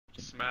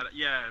mad at.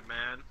 Yeah,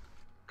 man.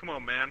 Come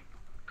on, man.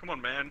 Come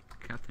on, man.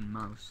 Cat and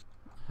mouse.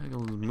 How is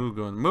Moo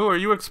going? Moo, are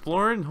you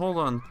exploring? Hold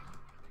on.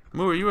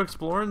 Moo, are you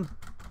exploring?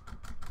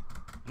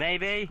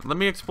 Maybe. Let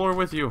me explore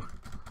with you.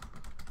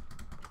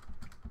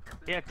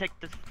 Here, take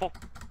this fuck.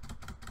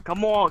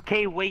 Come on,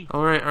 Kiwi.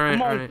 Alright, alright,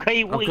 Come on, alright.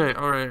 Kiwi. Okay,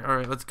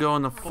 alright. Let's go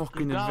on the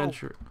fucking go.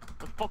 adventure.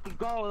 Let's fucking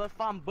go. Let's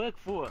find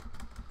Bigfoot.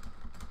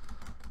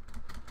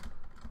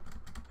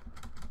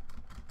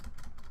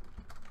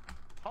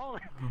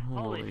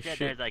 Holy shit,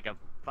 there's like a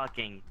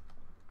fucking,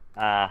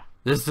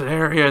 This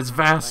area is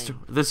vast. Lame.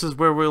 This is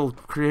where we'll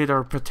create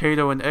our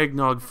potato and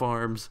eggnog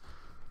farms.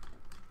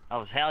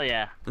 oh hell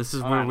yeah. This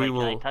is Hold where on, we wait,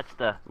 can I will touch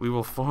the, we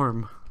will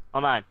farm.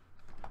 hold on.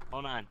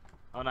 Hold on.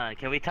 Hold on,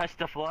 can we touch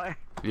the floor?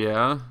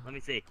 Yeah? Let me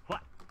see. What?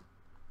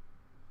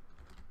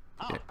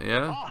 Oh.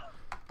 Yeah?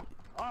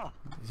 Oh.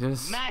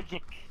 Yes.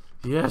 Magic.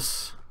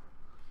 Yes.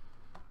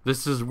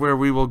 This is where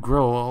we will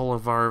grow all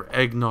of our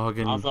eggnog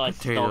and Also, I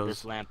stole potatoes.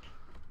 this lamp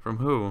From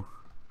who?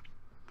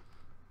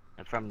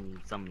 from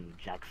some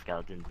jack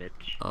skeleton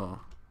bitch. Oh.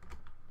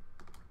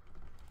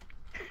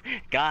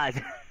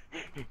 God,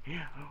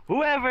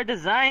 whoever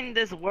designed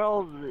this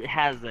world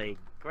has a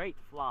great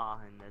flaw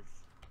in this.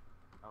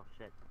 Oh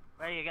shit.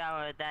 Where you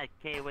going with that,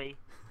 Kiwi?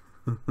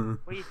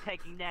 Where you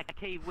taking that,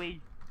 Kiwi?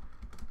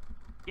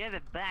 Give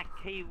it back,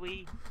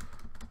 Kiwi.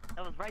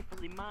 That was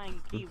rightfully mine,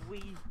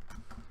 Kiwi.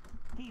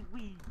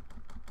 Kiwi.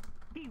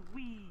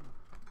 Kiwi.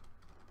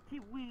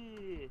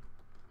 Kiwi.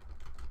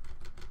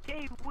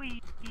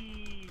 Kiwi.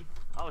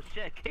 Oh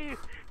shit,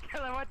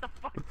 Keeler, what the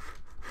fuck?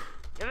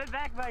 Give it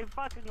back my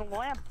fucking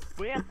lamp,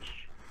 bitch.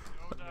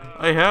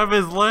 I have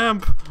his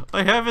lamp.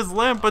 I have his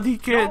lamp, but he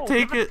can't No,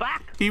 take give it it.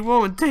 back. He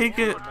won't take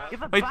it.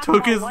 Give it I back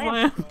took my his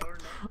lamp.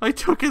 I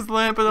took his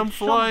lamp and I'm You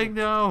flying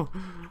now.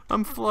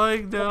 I'm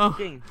flying now.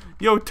 Fucking-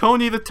 Yo,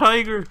 Tony the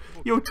Tiger.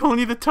 Yo,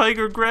 Tony the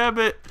Tiger, grab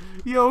it.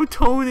 Yo,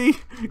 Tony,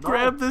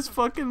 grab this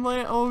fucking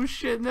lamp. Oh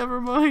shit, never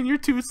mind. You're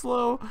too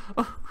slow.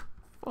 Oh,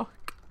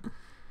 fuck.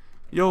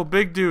 Yo,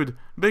 big dude.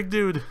 Big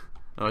dude.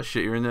 Oh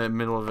shit, you're in the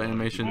middle of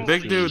animation.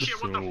 Big dude.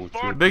 Shit, what the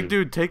fuck? Big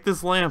dude, take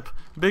this lamp.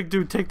 Big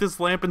dude, take this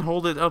lamp and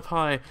hold it up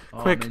high. Oh,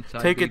 Quick, I'm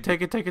inside, take big it,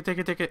 take it, take it, take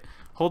it, take it.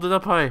 Hold it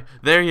up high.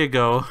 There you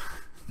go.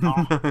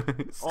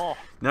 Nice. Oh.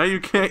 Now you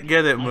can't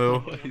get it,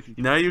 Moo.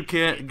 Now you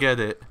can't get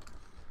it.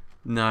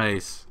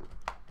 Nice.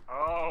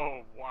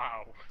 Oh,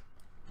 wow.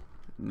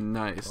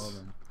 Nice.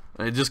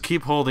 Oh, man. Just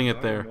keep holding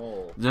it there.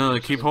 No,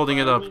 keep holding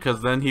it up,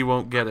 because then he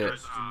won't get it.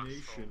 There's so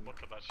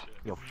look at that shit.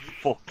 You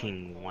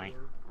fucking wank.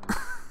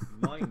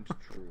 Mind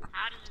true.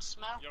 How do you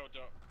smell?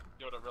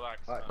 Yoda,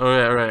 relax.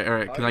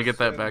 Alright. Can I get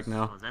that back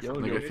now? Oh, that's Yo,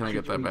 what yo, Can I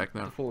get that back The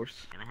now?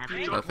 force. Can I have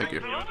Yoda, that? Oh, thank you.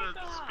 Yoda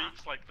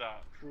speaks like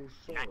that. True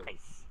soul.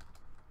 Nice.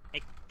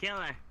 Hey,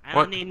 Killer, I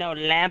What? don't need no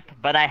lamp,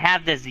 but I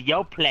have this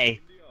Yoplait.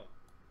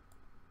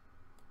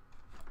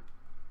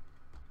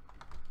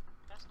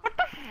 What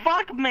the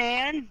fuck,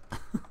 man?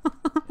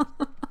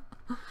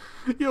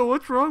 Yo,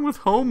 what's wrong with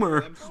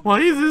Homer? Why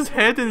is his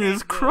head in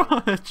his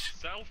crotch?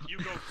 Self, you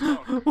go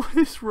fuck. What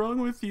is wrong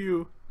with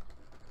you?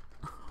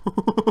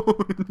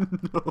 Oh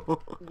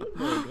no.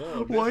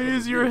 God, Why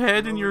this is your one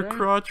head in your over there?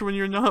 crotch when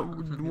you're not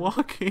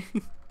walking?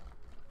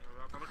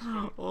 That looks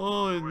fun.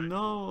 Oh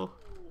no.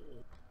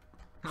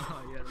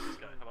 Oh, yeah. This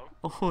guy, hello?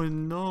 Oh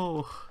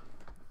no.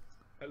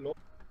 Hello.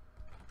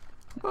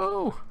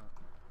 Mo.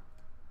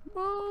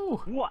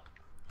 Mo. What?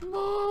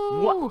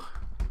 Mo.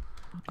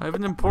 I have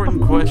an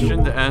important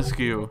question to ask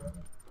you.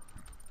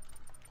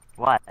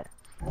 What?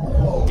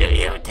 Do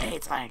you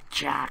taste like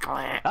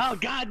chocolate? Oh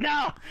god,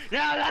 no! No,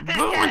 not this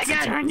Moo guy wants to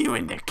again! turn you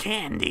into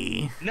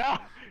candy. No!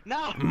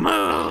 No!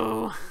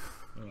 Moo.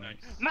 Nice.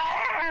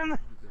 Man!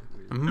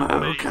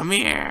 Moo, come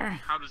here.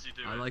 How does he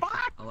do I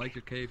it? like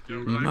your cave, Yo,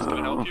 dude. relax, can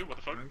I No. help you? What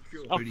the fuck?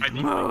 Oh, Pretty I cool.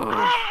 need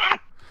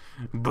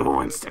Moo. Boo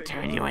wants to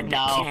turn you into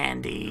No.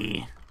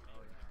 candy.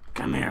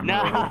 Come here, Moo.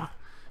 No.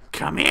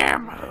 Come here,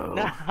 Moo.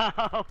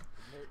 No!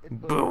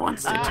 Boo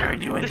wants to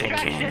turn you into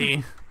distraction.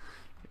 candy.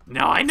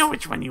 No, I know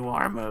which one you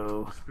are,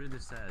 Moo. It's pretty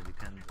sad. You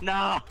can.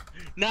 No!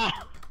 No!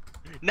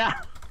 No! You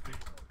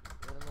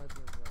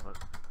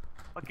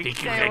Fucking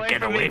stay can away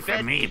get from away me, from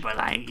bitch. me,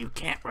 but you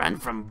can't run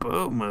from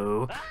Boo,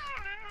 Moo.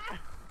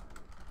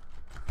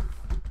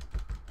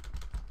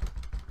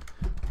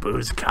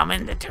 Boo's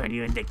coming to turn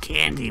you into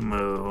candy,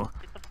 Moo.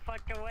 Get the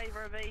fuck away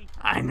from me!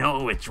 I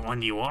know which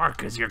one you are,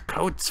 'cause your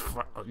coat's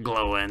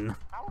glowing.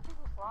 How are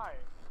people flying?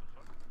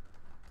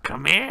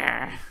 Come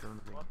here.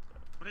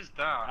 What is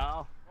that?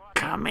 Oh.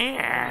 Come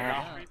here.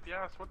 Creepy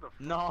ass, what the fuck?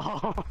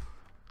 No!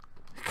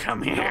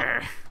 Come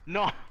here.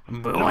 No!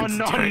 Boo No, wants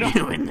no, to turn no.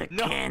 you into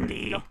No,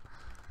 candy. no.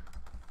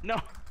 No!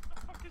 What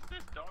the fuck is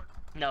this, dog?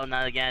 No,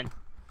 not again.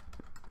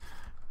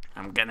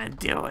 I'm gonna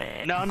do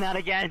it. No, not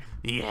again.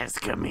 Yes,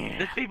 come here.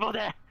 There's people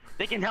there.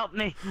 They can help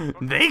me.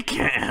 They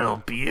can't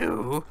help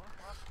you.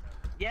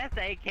 Yes,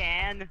 they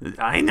can.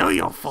 I know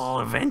you'll fall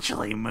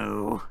eventually,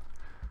 Moo.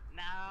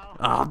 No.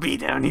 I'll be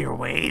down here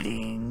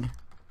waiting.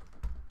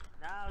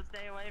 No,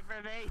 stay away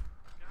from me.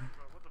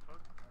 What the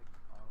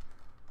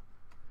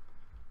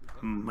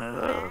fuck?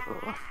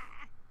 Moo.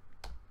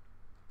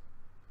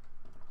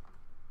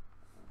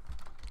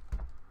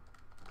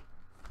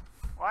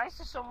 Why is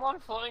there someone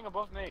floating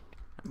above me?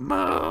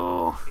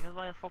 Moo! Because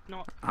why the fuck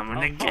not? I'm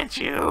gonna get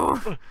you.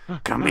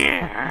 Come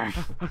here.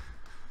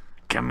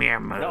 Come here,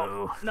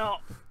 Moo. No.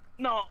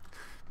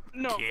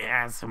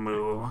 Yes,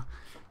 Moo.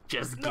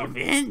 Just give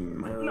in,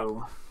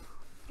 Moo.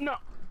 No.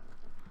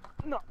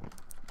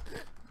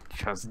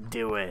 Just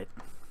do it.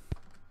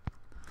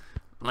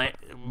 Let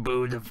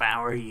Boo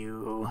devour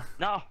you.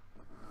 No.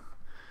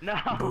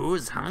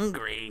 Boo's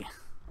hungry.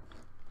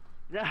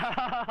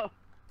 No.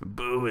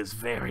 Boo is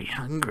very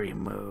hungry,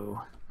 Moo.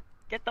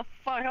 Get the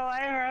fuck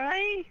away from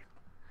me.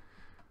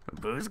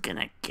 Boo's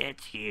gonna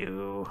get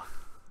you.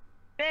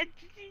 Bitch,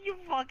 you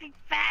fucking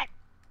fat.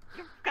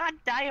 You've got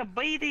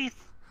diabetes.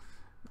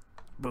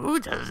 Boo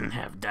doesn't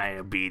have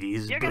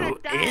diabetes. You're gonna Boo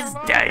die is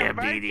alone,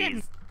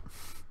 diabetes.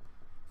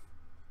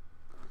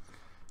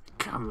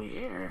 Come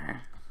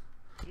here.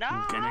 No.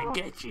 I'm gonna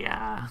get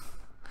ya.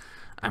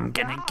 I'm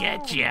gonna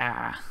get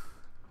ya.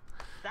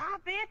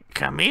 Stop it.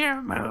 Come here,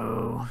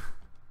 Moo.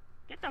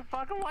 Get the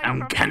fuck away I'm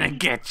from gonna me.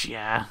 get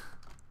ya.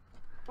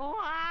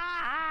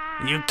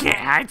 Wah! You can't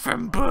hide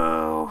from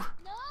Boo.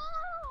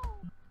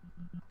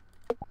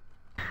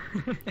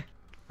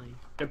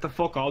 Get the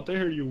fuck out of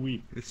here, you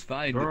weep. It's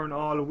fine. Burn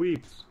all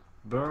weeps.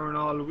 Burn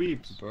all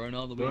weeps. Burn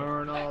all the way.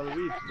 Burn all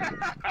weeps.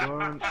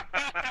 Burn.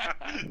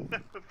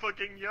 The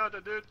fucking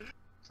Yoda, dude.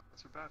 That's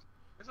so bad.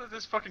 Isn't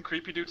this fucking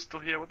creepy dude still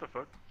here? What the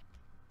fuck?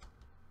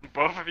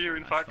 Both of you,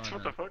 in That's fact. fine,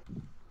 What man. the fuck?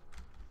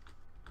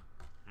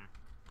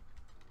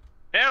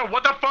 Yeah,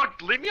 what the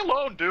fuck? Leave me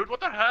alone, dude. What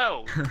the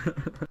hell?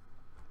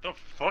 The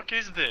fuck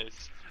is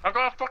this? I've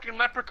got a fucking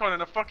leprechaun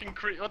and a fucking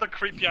other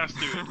creepy ass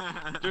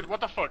dude. Dude, what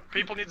the fuck?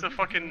 People need to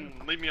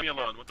fucking leave me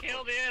alone. What the Kill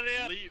fuck? the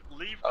idiot.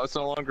 Leave. Oh, it's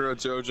no longer a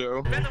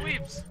JoJo. Spin the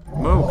weeps.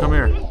 Moo, come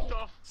here. What the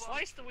fuck?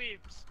 Slice the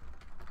weeps.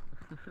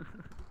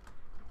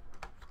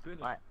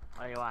 What?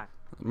 What do you want?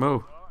 Moo, Oh,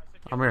 I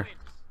said kill I'm the here.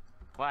 weeps.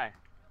 What?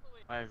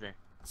 What is it?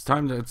 It's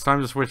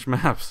time to switch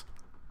maps.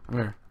 Come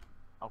here.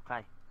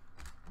 Okay.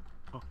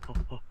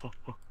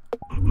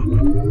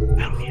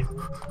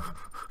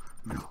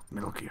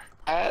 Middle gear.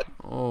 At,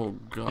 Oh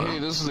god. hey,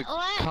 this is a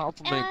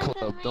compliment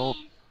club. Don't.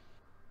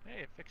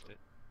 Hey, I fixed it.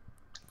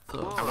 The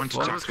I want to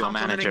fuck? talk to a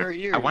manager.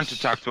 I want to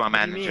talk to a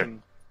manager.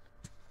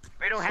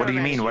 We don't What do you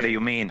mean? What do you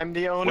I'm mean?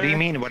 the owner. What do you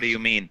mean? What do you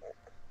mean?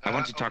 I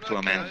want to talk to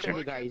a manager.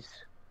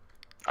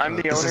 I'm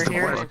the This is owner the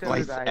here. worst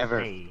place ever.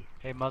 Hey.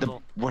 Hey, The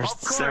muzzle.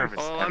 worst service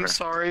Oh, ever. I'm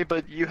sorry,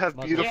 but you have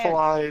beautiful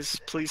eyes.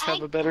 Please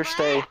have a better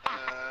stay.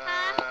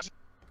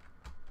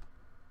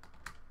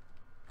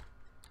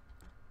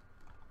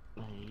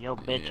 Yo,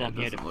 bitch, Yeah, I'm it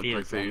here to doesn't look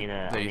fuse. like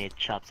I they need to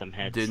chop some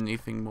heads. Did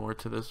anything more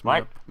to this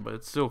What? map, but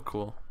it's still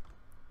cool.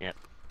 Yep.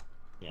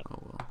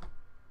 Oh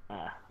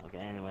well. Okay,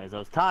 anyways, I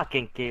was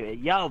talking to you.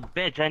 Yo,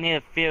 bitch, I need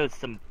to fuse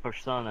some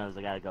personas.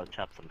 I gotta go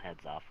chop some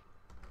heads off.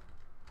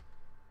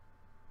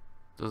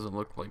 Doesn't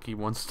look like he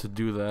wants to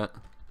do that.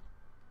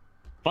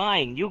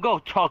 Fine, you go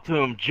talk to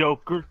him,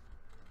 Joker.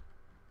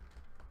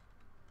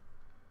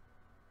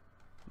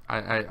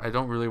 I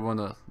don't really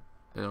wanna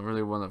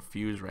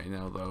fuse right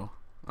now though.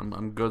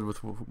 I'm good with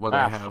what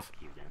I have. Fuck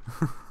you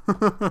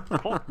then.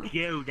 Fuck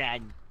you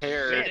then.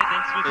 Hair. It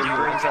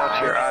brings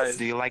out your eyes.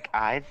 Do you like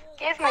eyes?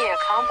 Give me a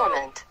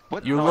compliment.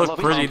 What? You I look love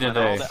pretty compliment.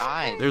 today. All the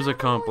eyes. There's a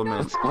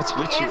compliment. What's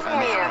with you? Give I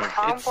me mean, a eyes.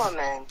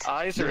 compliment.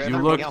 Eyes are You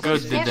everything look else.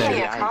 good Give me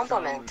today. a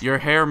compliment. Your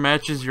hair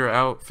matches your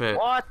outfit.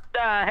 What the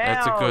hell?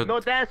 That's a good- No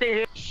dancing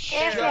here.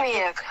 Give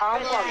me a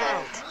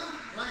compliment.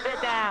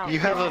 Sit down. You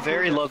have a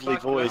very lovely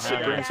voice.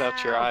 It brings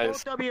out your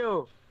eyes. Both of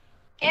you.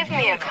 Give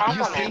me a You see?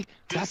 compliment.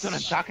 That's what I'm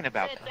talking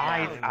about.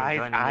 Eyes, I'm eyes,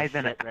 joining eyes, this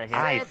and shit right here.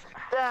 eyes.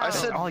 I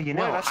said, all you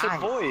know, wait, I said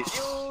eyes. voice.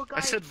 You I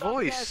guys said stop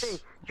voice. dancing.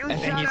 You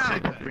And then you shut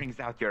said up. it brings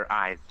out your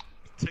eyes.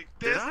 Take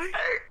this.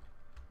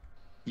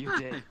 You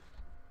did.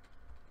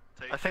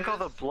 I think all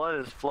the blood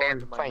is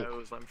flowing to my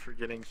nose. I'm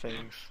forgetting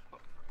things.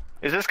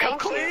 Is this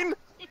cup Thank you. clean?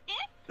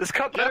 This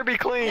cup better be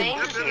clean.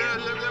 Thank you.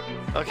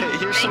 Okay,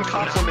 here's some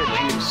compliment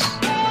juice.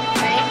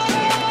 Thank you.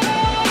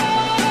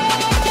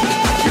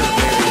 You're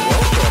very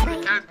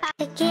welcome.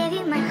 I give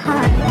you my heart.